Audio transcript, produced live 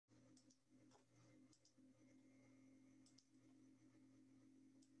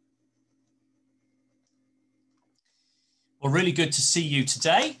Well, really good to see you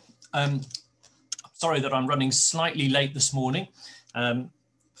today. I'm sorry that I'm running slightly late this morning,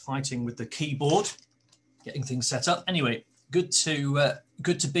 fighting with the keyboard, getting things set up. Anyway, good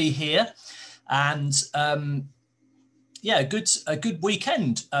to be here, and yeah, a good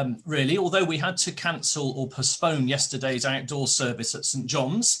weekend really. Although we had to cancel or postpone yesterday's outdoor service at St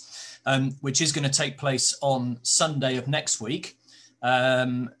John's, which is going to take place on Sunday of next week.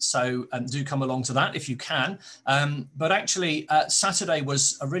 So do come along to that if you can. But actually, Saturday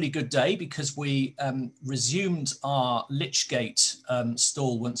was a really good day because we resumed our Lichgate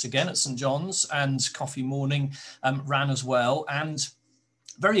stall once again at St John's, and Coffee Morning ran as well. And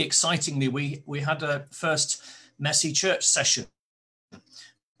very excitingly, we had a first Messy Church session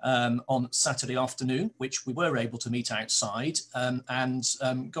on Saturday afternoon, which we were able to meet outside, and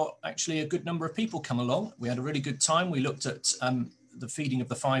got actually a good number of people come along. We had a really good time. We looked at the feeding of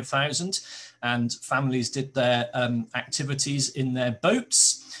the 5,000, and families did their activities in their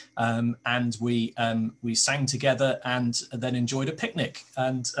boats, and we sang together and then enjoyed a picnic,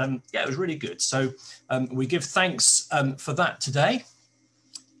 and yeah, it was really good. So we give thanks for that today,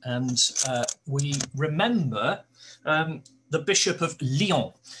 and we remember the Bishop of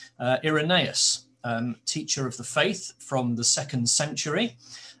Lyon, Irenaeus, teacher of the faith from the 2nd century,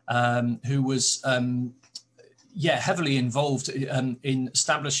 who was heavily involved in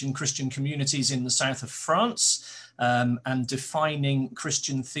establishing Christian communities in the south of France, and defining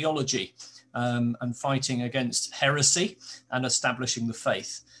Christian theology, and fighting against heresy and establishing the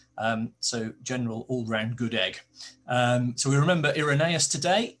faith. So general all-round good egg. So we remember Irenaeus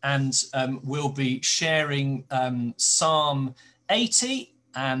today, and we'll be sharing Psalm 80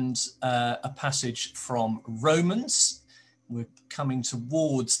 and a passage from Romans. We're coming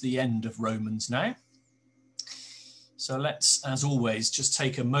towards the end of Romans now. So let's, as always, just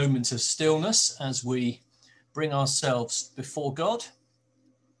take a moment of stillness as we bring ourselves before God.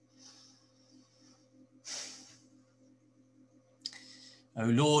 O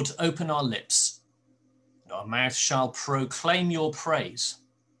Lord, open our lips, and our mouth shall proclaim your praise.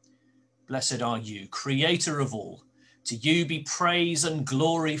 Blessed are you, creator of all. To you be praise and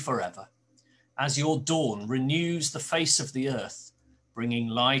glory forever. As your dawn renews the face of the earth, bringing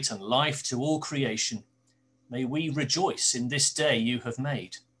light and life to all creation, may we rejoice in this day you have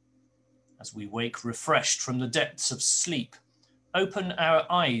made. As we wake refreshed from the depths of sleep, open our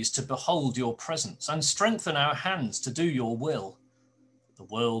eyes to behold your presence and strengthen our hands to do your will. The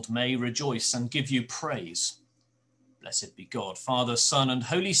world may rejoice and give you praise. Blessed be God, Father, Son, and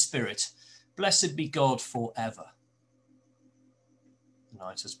Holy Spirit. Blessed be God forever. The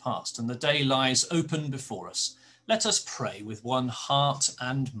night has passed and the day lies open before us. Let us pray with one heart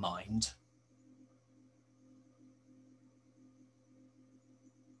and mind.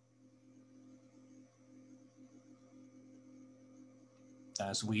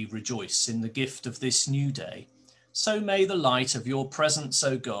 As we rejoice in the gift of this new day, so may the light of your presence,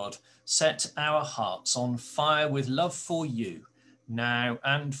 O God, set our hearts on fire with love for you, now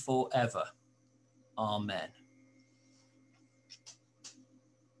and forever. Amen.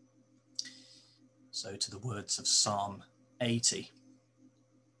 So to the words of Psalm 80.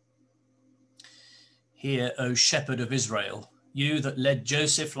 Hear, O shepherd of Israel, you that led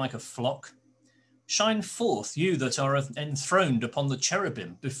Joseph like a flock. Shine forth, you that are enthroned upon the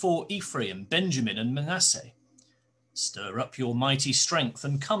cherubim, before Ephraim, Benjamin, and Manasseh. Stir up your mighty strength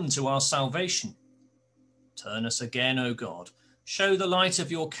and come to our salvation. Turn us again, O God. Show the light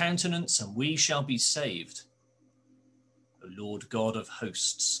of your countenance, and we shall be saved. O Lord God of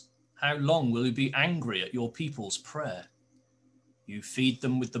hosts, how long will you be angry at your people's prayer? You feed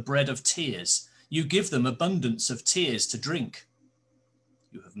them with the bread of tears. You give them abundance of tears to drink.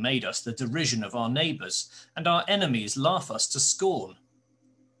 You have made us the derision of our neighbours, and our enemies laugh us to scorn.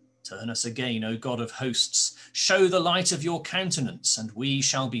 Turn us again, O God of hosts. Show the light of your countenance, and we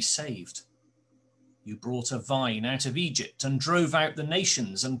shall be saved. You brought a vine out of Egypt and drove out the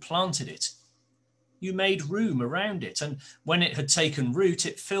nations and planted it. You made room around it, and when it had taken root,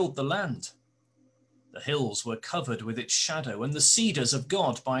 it filled the land. The hills were covered with its shadow, and the cedars of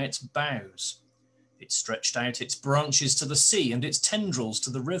God by its boughs. It stretched out its branches to the sea and its tendrils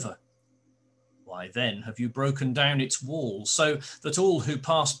to the river. Why then have you broken down its walls, so that all who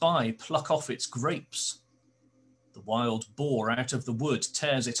pass by pluck off its grapes? The wild boar out of the wood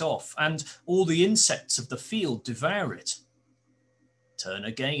tears it off, and all the insects of the field devour it. Turn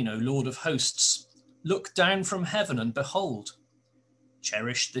again, O Lord of hosts. Look down from heaven and behold.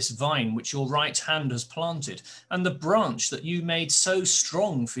 Cherish this vine which your right hand has planted, and the branch that you made so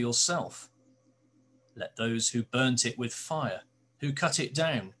strong for yourself. Let those who burnt it with fire, who cut it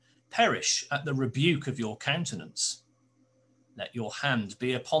down, perish at the rebuke of your countenance. Let your hand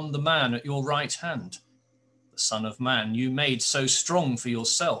be upon the man at your right hand, the Son of Man you made so strong for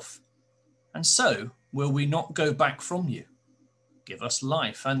yourself. And so will we not go back from you? Give us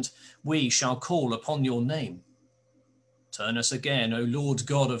life, and we shall call upon your name. Turn us again, O Lord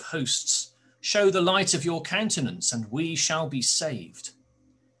God of hosts. Show the light of your countenance, and we shall be saved.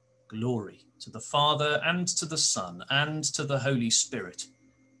 Glory to the Father, and to the Son, and to the Holy Spirit,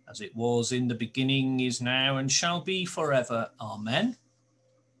 as it was in the beginning, is now, and shall be forever. Amen.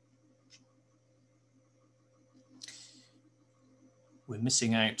 We're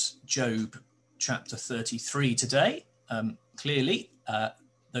missing out Job chapter 33 today. Clearly,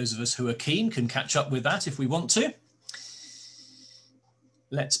 those of us who are keen can catch up with that if we want to.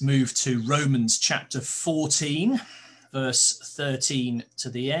 Let's move to Romans chapter 14, verse 13 to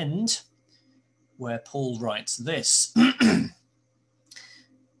the end, where Paul writes this.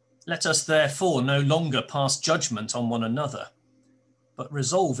 Let us therefore no longer pass judgment on one another, but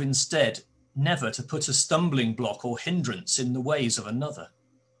resolve instead never to put a stumbling block or hindrance in the ways of another.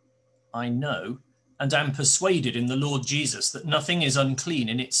 I know and am persuaded in the Lord Jesus that nothing is unclean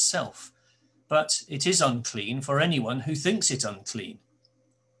in itself, but it is unclean for anyone who thinks it unclean.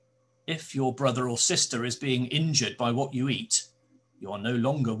 If your brother or sister is being injured by what you eat, you are no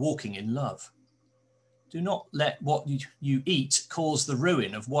longer walking in love. Do not let what you eat cause the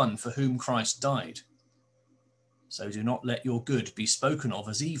ruin of one for whom Christ died. So do not let your good be spoken of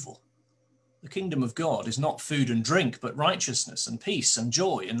as evil. The kingdom of God is not food and drink, but righteousness and peace and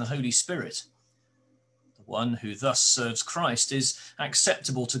joy in the Holy Spirit. The one who thus serves Christ is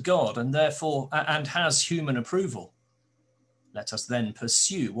acceptable to God and therefore has human approval. Let us then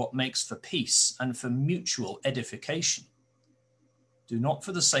pursue what makes for peace and for mutual edification. Do not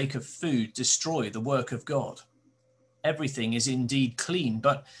for the sake of food destroy the work of God. Everything is indeed clean,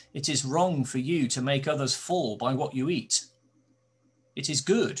 but it is wrong for you to make others fall by what you eat. It is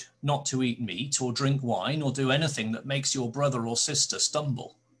good not to eat meat or drink wine or do anything that makes your brother or sister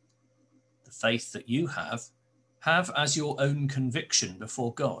stumble. The faith that you have as your own conviction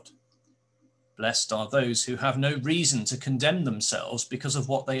before God. Blessed are those who have no reason to condemn themselves because of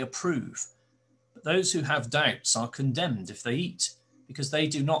what they approve. But those who have doubts are condemned if they eat, because they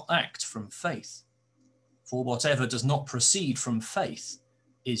do not act from faith. For whatever does not proceed from faith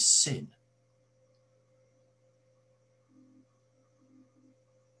is sin.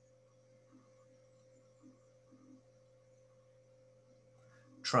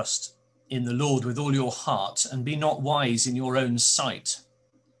 Trust in the Lord with all your heart, and be not wise in your own sight.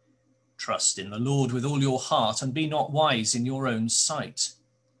 Trust in the Lord with all your heart, and be not wise in your own sight.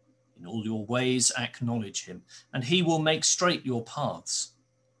 In all your ways acknowledge him, and he will make straight your paths.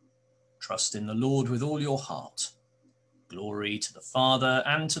 Trust in the Lord with all your heart. Glory to the Father,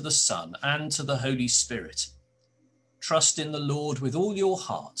 and to the Son, and to the Holy Spirit. Trust in the Lord with all your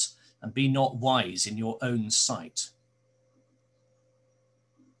heart, and be not wise in your own sight.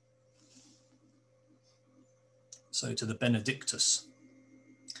 So to the Benedictus.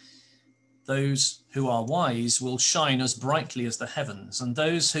 Those who are wise will shine as brightly as the heavens, and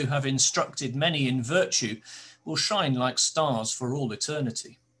those who have instructed many in virtue will shine like stars for all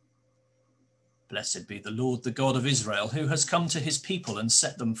eternity. Blessed be the Lord, the God of Israel, who has come to his people and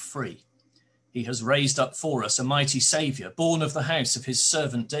set them free. He has raised up for us a mighty Saviour, born of the house of his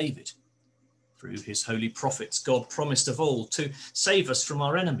servant David. Through his holy prophets, God promised of old to save us from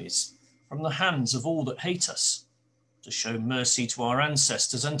our enemies, from the hands of all that hate us, to show mercy to our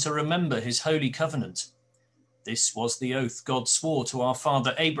ancestors and to remember his holy covenant. This was the oath God swore to our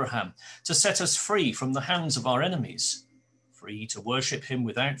father Abraham, to set us free from the hands of our enemies, free to worship him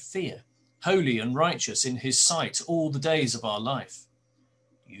without fear, holy and righteous in his sight all the days of our life.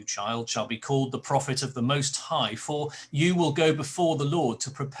 You, child, shall be called the prophet of the Most High, for you will go before the Lord to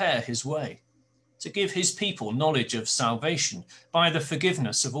prepare his way, to give his people knowledge of salvation by the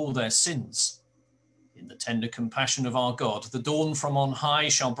forgiveness of all their sins. In the tender compassion of our God, the dawn from on high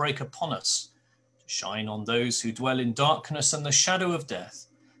shall break upon us, to shine on those who dwell in darkness and the shadow of death,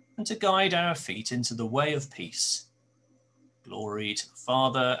 and to guide our feet into the way of peace. Glory to the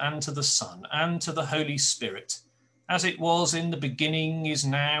Father, and to the Son, and to the Holy Spirit, as it was in the beginning, is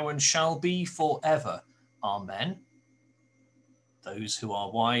now, and shall be forever. Amen. Those who are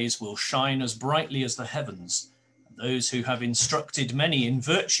wise will shine as brightly as the heavens, and those who have instructed many in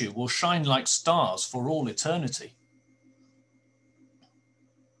virtue will shine like stars for all eternity.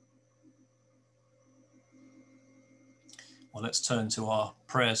 Well, let's turn to our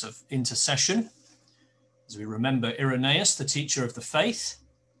prayers of intercession as we remember Irenaeus, the teacher of the faith.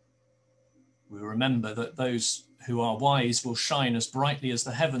 We remember that those who are wise will shine as brightly as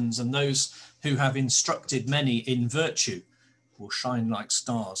the heavens, and those who have instructed many in virtue will shine like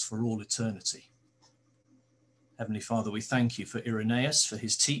stars for all eternity. Heavenly Father, we thank you for Irenaeus, for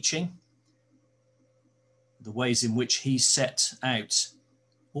his teaching, the ways in which he set out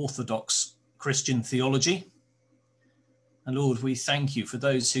orthodox Christian theology. And Lord, we thank you for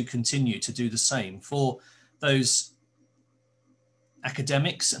those who continue to do the same, for those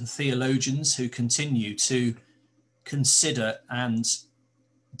academics and theologians who continue to consider and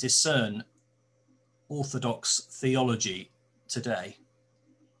discern orthodox theology today,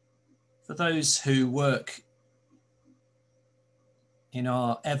 for those who work in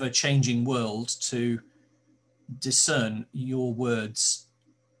our ever-changing world to discern your word's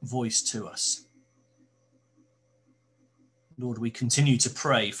voice to us. Lord, we continue to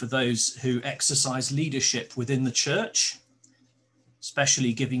pray for those who exercise leadership within the church,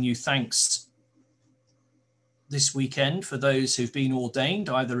 especially giving you thanks this weekend for those who've been ordained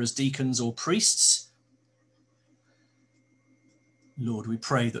either as deacons or priests. Lord, we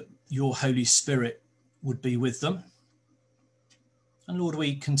pray that your Holy Spirit would be with them. And Lord,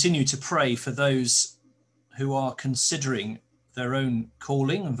 we continue to pray for those who are considering their own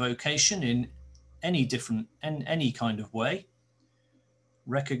calling and vocation in any kind of way,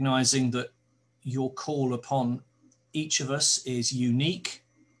 recognizing that your call upon each of us is unique.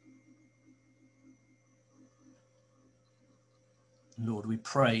 Lord, we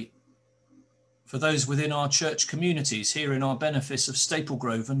pray for those within our church communities here in our benefice of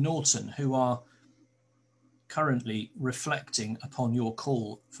Staplegrove and Norton who are currently reflecting upon your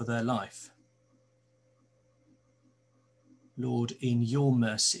call for their life. Lord, in your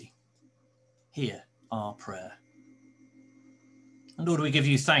mercy, hear our prayer. And Lord, we give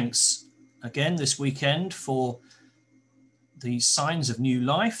you thanks again this weekend for the signs of new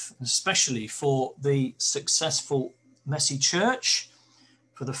life, especially for the successful Messy Church,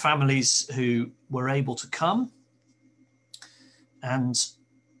 for the families who were able to come, and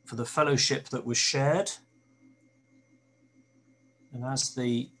for the fellowship that was shared. And as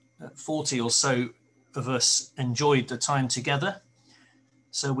the 40 or so of us enjoyed the time together,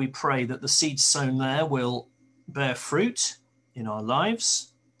 so we pray that the seeds sown there will bear fruit in our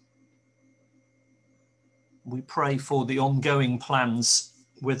lives. We pray for the ongoing plans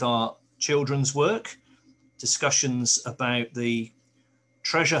with our children's work, discussions about the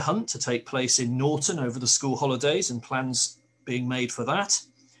treasure hunt to take place in Norton over the school holidays and plans being made for that,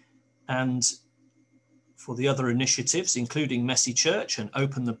 and for the other initiatives, including Messy Church and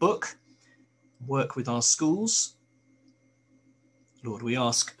Open the Book, work with our schools. Lord, we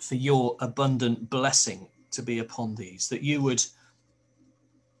ask for your abundant blessing to be upon these, that you would,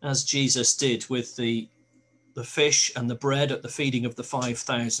 as Jesus did with the fish and the bread at the feeding of the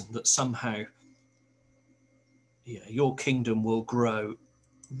 5,000, that somehow your kingdom will grow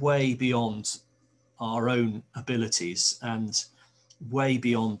way beyond our own abilities and way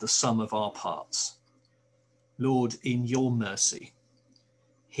beyond the sum of our parts. Lord, in your mercy,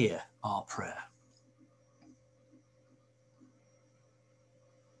 hear our prayer.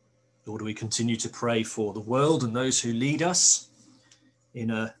 Lord, we continue to pray for the world and those who lead us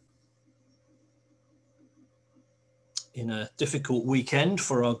in a difficult weekend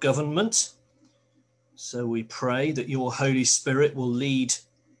for our government. So we pray that your Holy Spirit will lead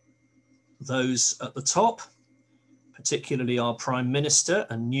those at the top, particularly our Prime Minister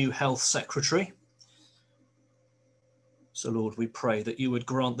and new Health Secretary. So, Lord, we pray that you would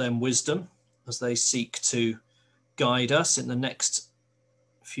grant them wisdom as they seek to guide us in the next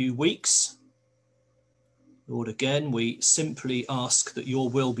few weeks. Lord, again, we simply ask that your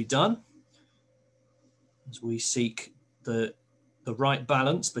will be done as we seek the right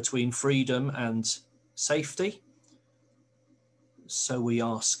balance between freedom and safety. So we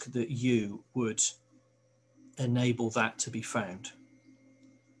ask that you would enable that to be found.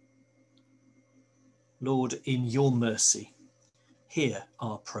 Lord, in your mercy, hear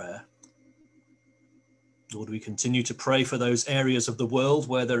our prayer. Lord, we continue to pray for those areas of the world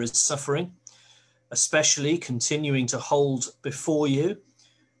where there is suffering, especially continuing to hold before you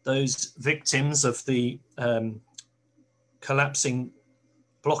those victims of the collapsing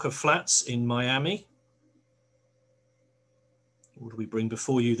block of flats in Miami. Lord, we bring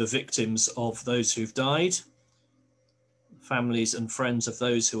before you the victims of those who've died, families and friends of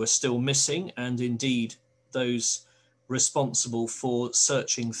those who are still missing, and indeed those responsible for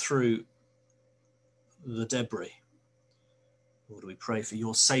searching through the debris. Lord, we pray for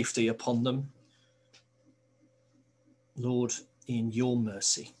your safety upon them. Lord, in your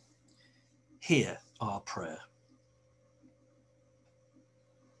mercy, hear our prayer.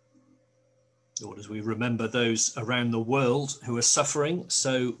 Lord, as we remember those around the world who are suffering,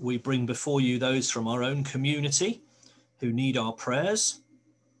 so we bring before you those from our own community who need our prayers,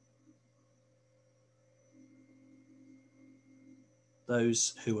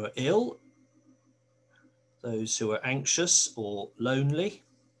 those who are ill, those who are anxious or lonely,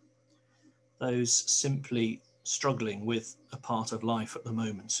 those simply struggling with a part of life at the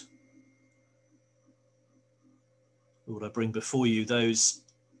moment. Lord, I bring before you those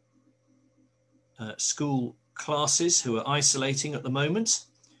school classes who are isolating at the moment,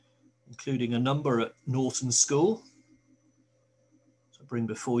 including a number at Norton School. So I bring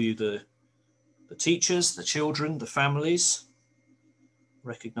before you the teachers, the children, the families,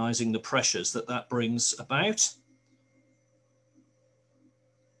 recognizing the pressures that brings about.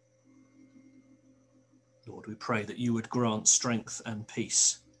 Lord, we pray that you would grant strength and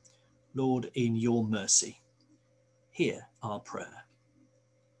peace. Lord, in your mercy, hear our prayer.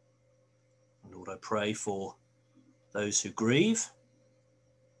 And Lord, I pray for those who grieve,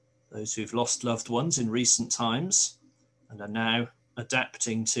 those who've lost loved ones in recent times and are now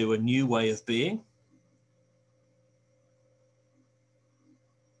adapting to a new way of being.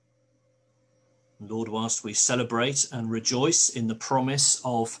 Lord, whilst we celebrate and rejoice in the promise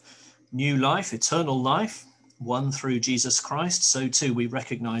of new life, eternal life, won through Jesus Christ, so too we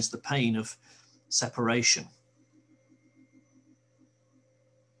recognize the pain of separation.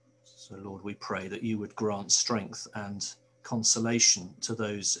 So, Lord, we pray that you would grant strength and consolation to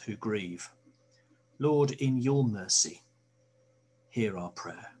those who grieve. Lord, in your mercy, hear our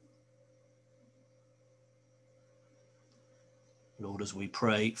prayer. Lord, as we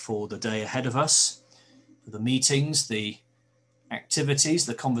pray for the day ahead of us, for the meetings, the activities,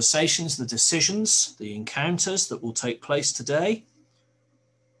 the conversations, the decisions, the encounters that will take place today,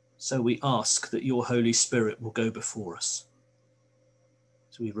 so we ask that your Holy Spirit will go before us.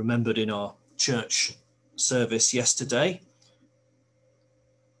 As we remembered in our church service yesterday,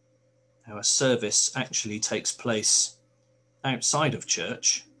 our service actually takes place outside of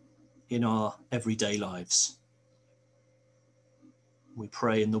church in our everyday lives. We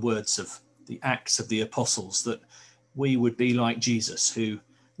pray in the words of the Acts of the Apostles that we would be like Jesus, who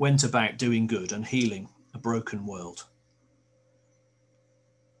went about doing good and healing a broken world.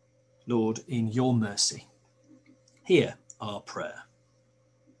 Lord, in your mercy, hear our prayer.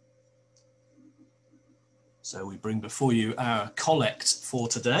 So we bring before you our collect for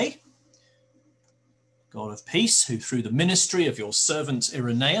today. God of peace, who through the ministry of your servant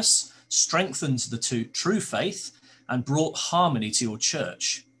Irenaeus strengthened the true faith and brought harmony to your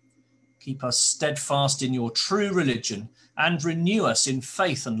church, keep us steadfast in your true religion and renew us in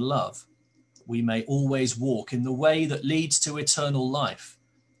faith and love. We may always walk in the way that leads to eternal life.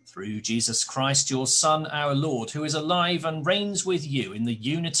 Through Jesus Christ, your Son, our Lord, who is alive and reigns with you in the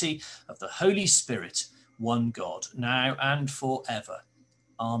unity of the Holy Spirit, one God, now and forever.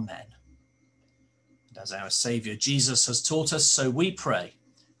 Amen. And as our Saviour Jesus has taught us, so we pray.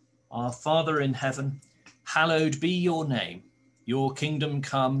 Our Father in heaven, hallowed be your name. Your kingdom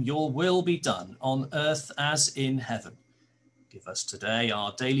come, your will be done on earth as in heaven. Give us today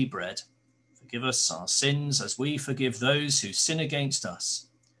our daily bread. Forgive us our sins as we forgive those who sin against us.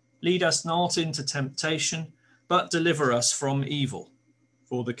 Lead us not into temptation, but deliver us from evil.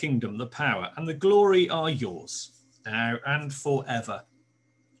 For the kingdom, the power, and the glory are yours, now and forever.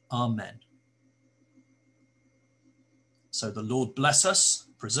 Amen. So the Lord bless us,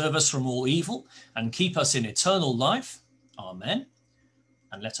 preserve us from all evil, and keep us in eternal life. Amen.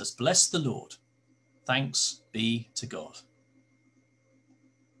 And let us bless the Lord. Thanks be to God.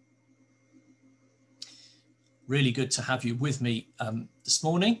 Really good to have you with me this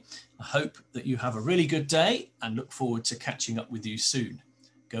morning. I hope that you have a really good day and look forward to catching up with you soon.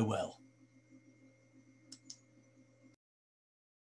 Go well.